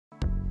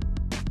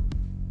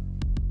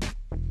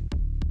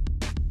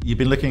you've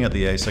been looking at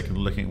the AISC and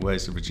looking at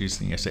ways of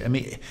reducing the AISC. I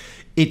mean,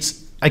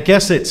 I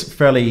guess it's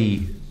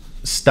fairly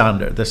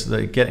standard.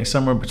 Getting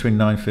somewhere between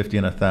 $950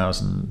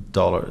 and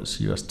 $1,000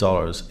 US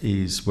dollars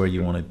is where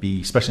you want to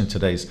be, especially in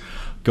today's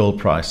gold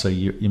price. So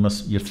you're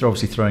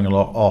obviously throwing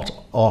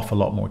off a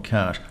lot more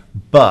cash,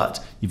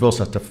 but you've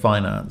also had to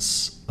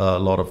finance a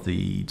lot of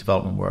the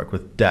development work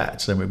with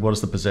debt. So what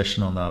is the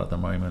position on that at the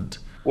moment?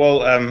 Well,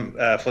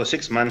 for the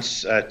 6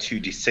 months to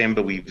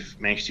December, we've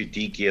managed to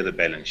de-gear the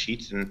balance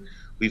sheet, and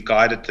we've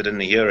guided that in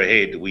the year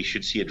ahead we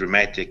should see a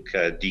dramatic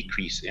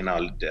decrease in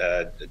our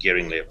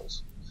gearing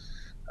levels.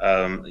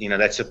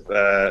 That's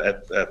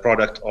a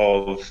product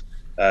of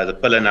the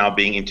pillar now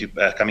being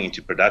coming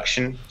into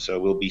production. So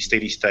we'll be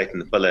steady state in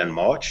the pillar in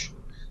March.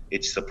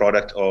 It's the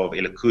product of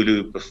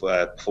Elikhulu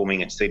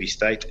performing at steady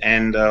state,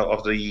 and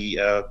of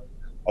the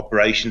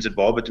operations at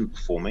Barberton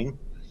performing.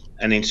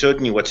 And then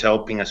certainly what's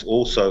helping us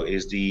also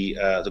is the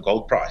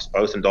gold price,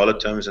 both in dollar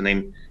terms and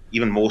then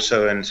even more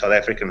so in South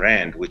African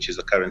rand, which is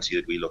the currency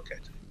that we look at.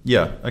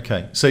 Yeah,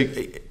 okay. So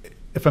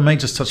if I may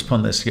just touch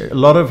upon this, a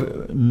lot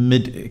of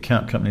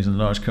mid-cap companies and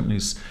large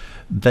companies,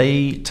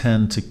 they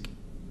tend to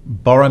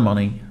borrow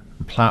money,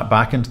 plow it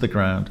back into the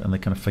ground, and they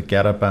kind of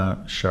forget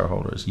about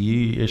shareholders.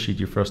 You issued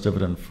your first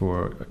dividend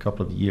for a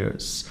couple of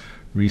years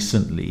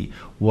recently.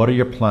 What are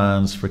your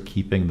plans for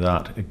keeping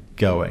that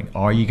going?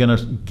 Are you going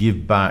to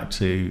give back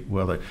to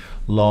the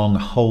long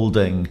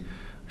holding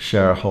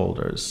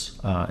shareholders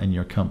in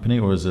your company,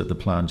 or is it the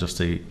plan just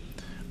to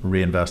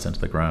reinvest into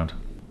the ground?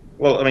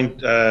 Well, I mean,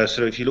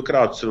 so if you look at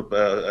our sort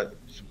of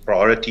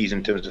priorities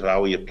in terms of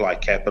how we apply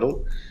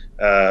capital,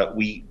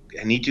 we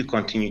need to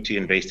continue to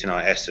invest in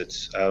our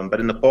assets. But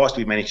in the past,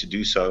 we managed to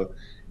do so,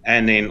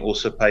 and then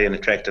also pay an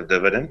attractive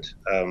dividend.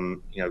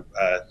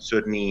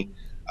 Certainly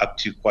up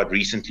to quite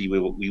recently,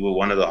 we were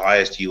one of the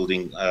highest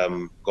yielding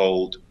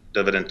gold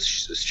dividend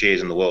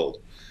shares in the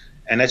world.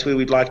 And that's where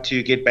we'd like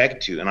to get back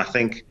to. And I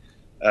think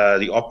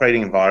the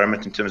operating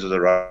environment in terms of the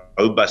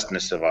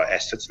robustness of our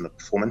assets and the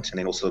performance, and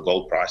then also the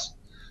gold price,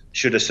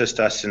 should assist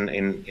us in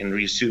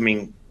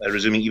resuming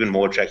even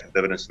more attractive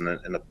dividends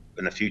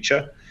in the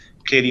future.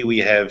 Clearly, we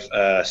have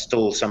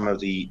still some of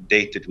the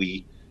debt that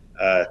we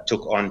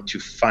took on to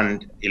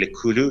fund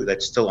Elikhulu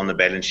that's still on the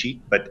balance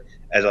sheet. But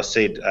as I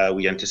said,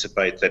 we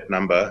anticipate that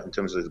number in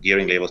terms of the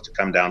gearing levels to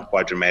come down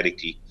quite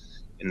dramatically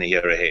in the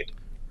year ahead.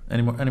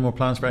 Any more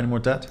plans for any more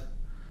debt?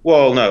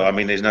 Well, no. I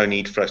mean, there's no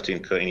need for us to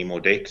incur any more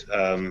debt.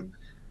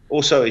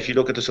 Also, if you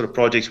look at the sort of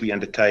projects we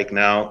undertake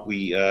now,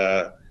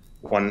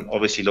 one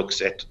obviously looks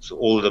at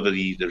all of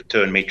the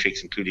return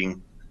metrics,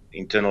 including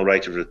internal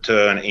rate of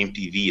return,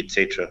 MPV,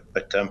 etc.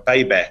 But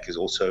payback is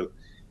also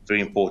very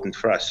important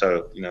for us.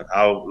 So,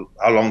 how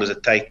long does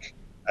it take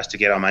us to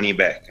get our money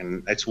back?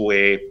 And that's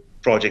where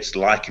projects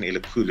like in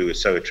Elikhulu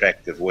is so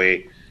attractive, where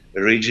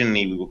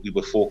originally we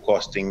were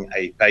forecasting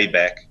a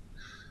payback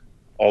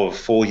of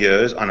 4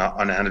 years on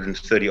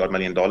 $130 odd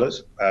million.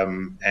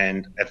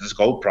 And at this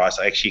gold price,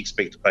 I actually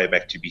expect the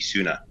payback to be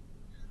sooner.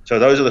 So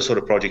those are the sort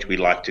of projects we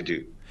like to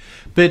do.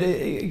 But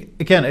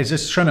again, it's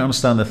just trying to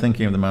understand the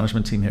thinking of the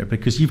management team here,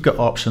 because you've got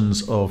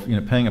options of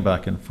paying it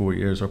back in 4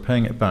 years or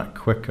paying it back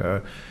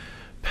quicker,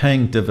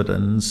 paying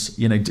dividends.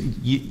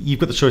 You've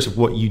got the choice of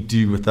what you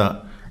do with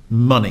that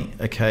money.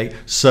 Okay,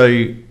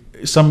 so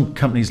some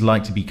companies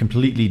like to be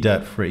completely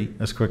debt free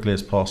as quickly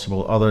as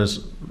possible.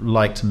 Others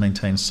like to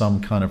maintain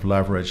some kind of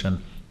leverage and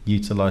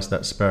utilize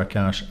that spare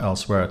cash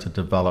elsewhere to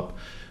develop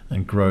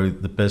and grow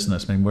the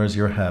business. I mean, where's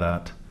your head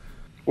at?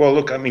 Well,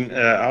 look, I mean,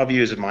 our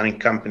view is that mining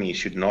companies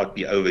should not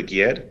be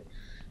overgeared,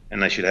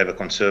 and they should have a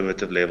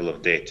conservative level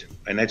of debt.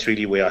 And that's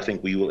really where I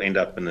think we will end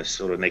up in the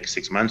sort of next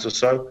 6 months or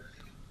so.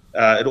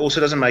 It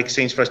also doesn't make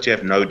sense for us to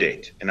have no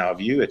debt. In our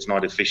view, it's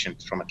not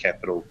efficient from a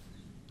capital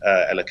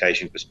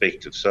allocation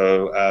perspective.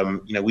 So,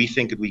 we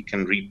think that we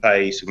can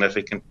repay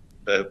significant,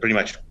 pretty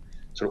much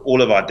sort of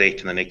all of our debt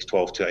in the next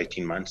 12 to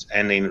 18 months,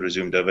 and then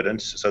resume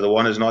dividends. So the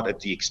one is not at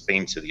the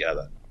expense of the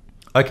other.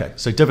 Okay,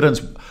 so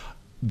dividends,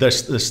 they're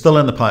still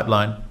in the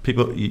pipeline.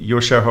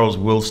 Your shareholders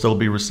will still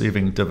be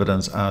receiving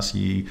dividends as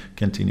you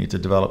continue to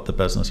develop the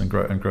business and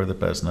grow the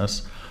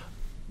business.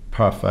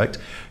 Perfect.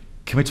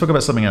 Can we talk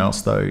about something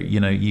else, though?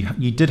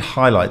 You did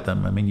highlight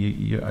them. I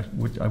mean,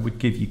 I would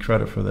give you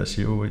credit for this.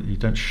 You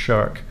don't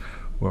shirk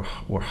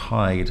or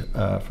hide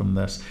from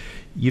this.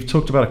 You've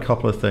talked about a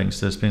couple of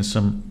things. There's been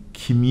some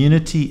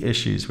community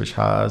issues which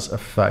has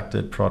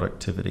affected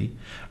productivity,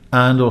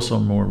 and also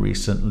more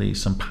recently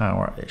some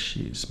power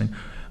issues. I mean,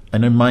 I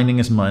know mining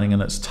is mining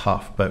and it's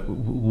tough, but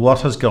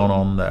what has gone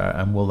on there,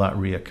 and will that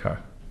reoccur?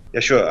 Yeah,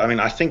 sure. I mean,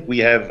 I think we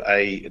have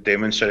a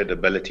demonstrated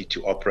ability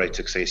to operate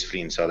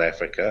successfully in South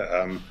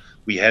Africa.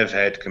 We have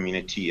had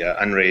community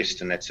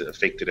unrest, and that's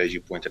affected, as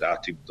you pointed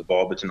out, to the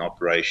Barberton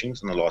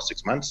operations in the last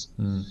 6 months.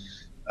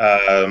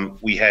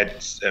 We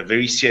had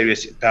very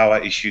serious power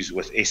issues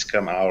with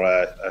Eskom,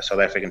 our South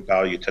African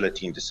power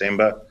utility, in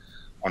December.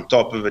 On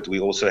top of it, we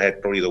also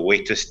had probably the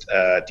wettest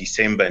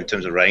December in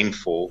terms of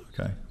rainfall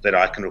that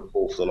I can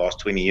recall for the last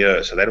 20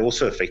 years. So that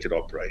also affected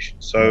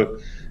operations. So,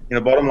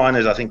 bottom line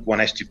is I think one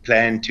has to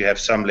plan to have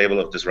some level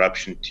of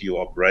disruption to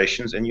your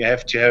operations, and you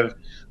have to have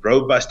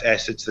robust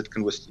assets that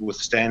can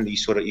withstand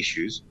these sort of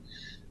issues,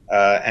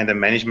 and a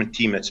management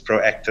team that's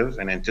proactive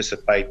and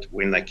anticipate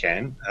when they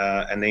can,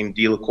 and then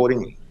deal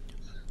accordingly.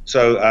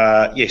 So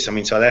yes, I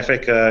mean, South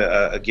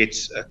Africa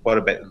gets quite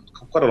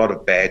a lot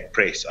of bad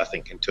press, I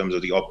think, in terms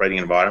of the operating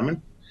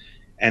environment,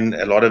 and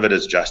a lot of it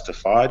is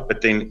justified.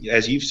 But then,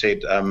 as you've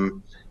said,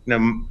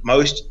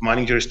 most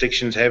mining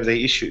jurisdictions have their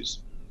issues.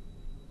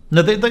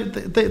 No, they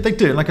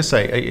do. And like I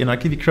say, I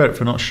give you credit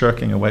for not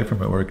shirking away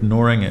from it or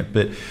ignoring it.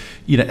 But,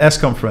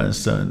 Eskom, for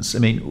instance, I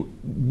mean,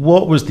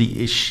 what was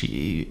the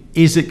issue?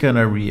 Is it going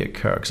to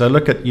reoccur? Because I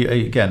look at,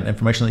 again,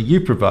 information that you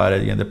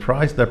provided,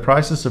 their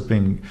prices have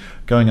been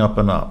going up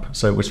and up,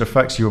 so which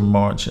affects your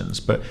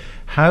margins. But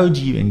how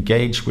do you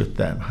engage with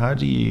them? How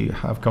do you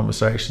have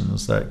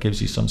conversations that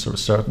gives you some sort of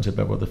certainty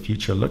about what the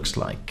future looks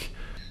like?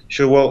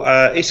 Sure. Well,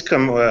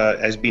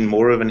 Eskom has been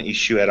more of an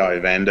issue at our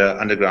Evander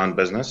underground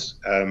business,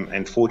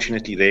 and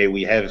fortunately there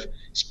we have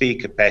spare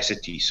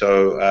capacity.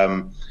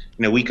 So,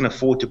 we can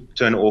afford to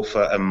turn off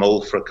a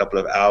mill for a couple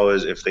of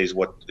hours if there's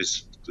what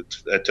is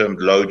termed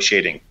load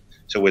shedding,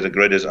 so where the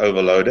grid is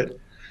overloaded.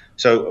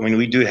 So, I mean,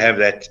 we do have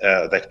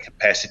that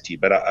capacity.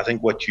 But I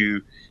think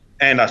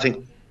I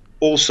think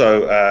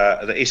also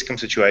the Eskom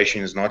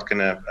situation is not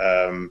going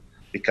to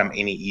become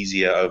any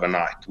easier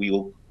overnight. We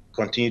will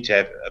continue to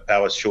have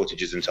power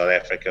shortages in South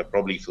Africa,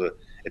 probably for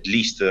at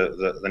least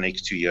the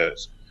next 2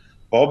 years.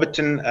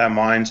 Barberton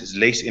mines is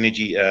less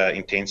energy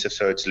intensive,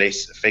 so it's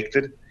less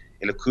affected.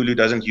 Elikhulu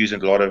doesn't use a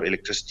lot of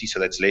electricity, so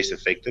that's less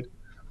affected.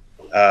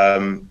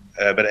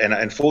 But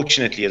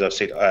unfortunately, as I've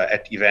said,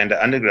 at Evander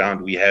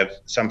underground, we have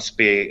some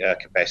spare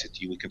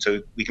capacity.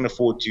 We can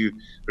afford to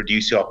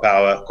reduce our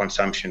power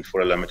consumption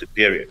for a limited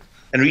period.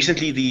 And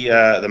recently,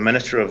 the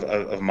Minister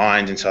of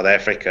Mines in South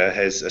Africa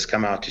has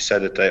come out to say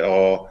that they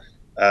are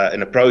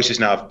in a process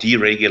now of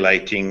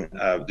deregulating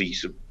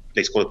these,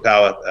 let's call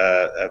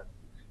it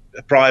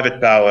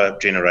private power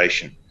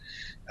generation.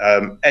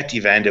 At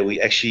Evander,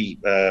 we actually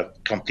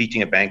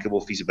completing a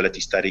bankable feasibility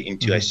study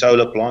into a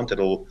solar plant that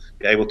will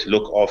be able to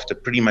look after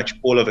pretty much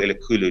all of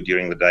Elikhulu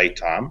during the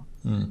daytime.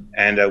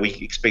 And we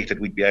expect that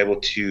we'd be able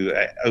to,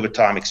 over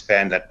time,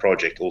 expand that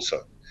project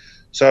also.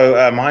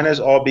 So miners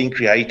are being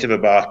creative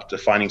about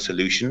finding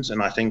solutions,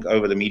 and I think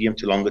over the medium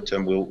to longer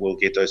term, we'll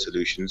get those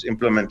solutions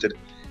implemented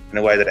in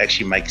a way that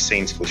actually makes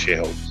sense for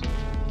shareholders.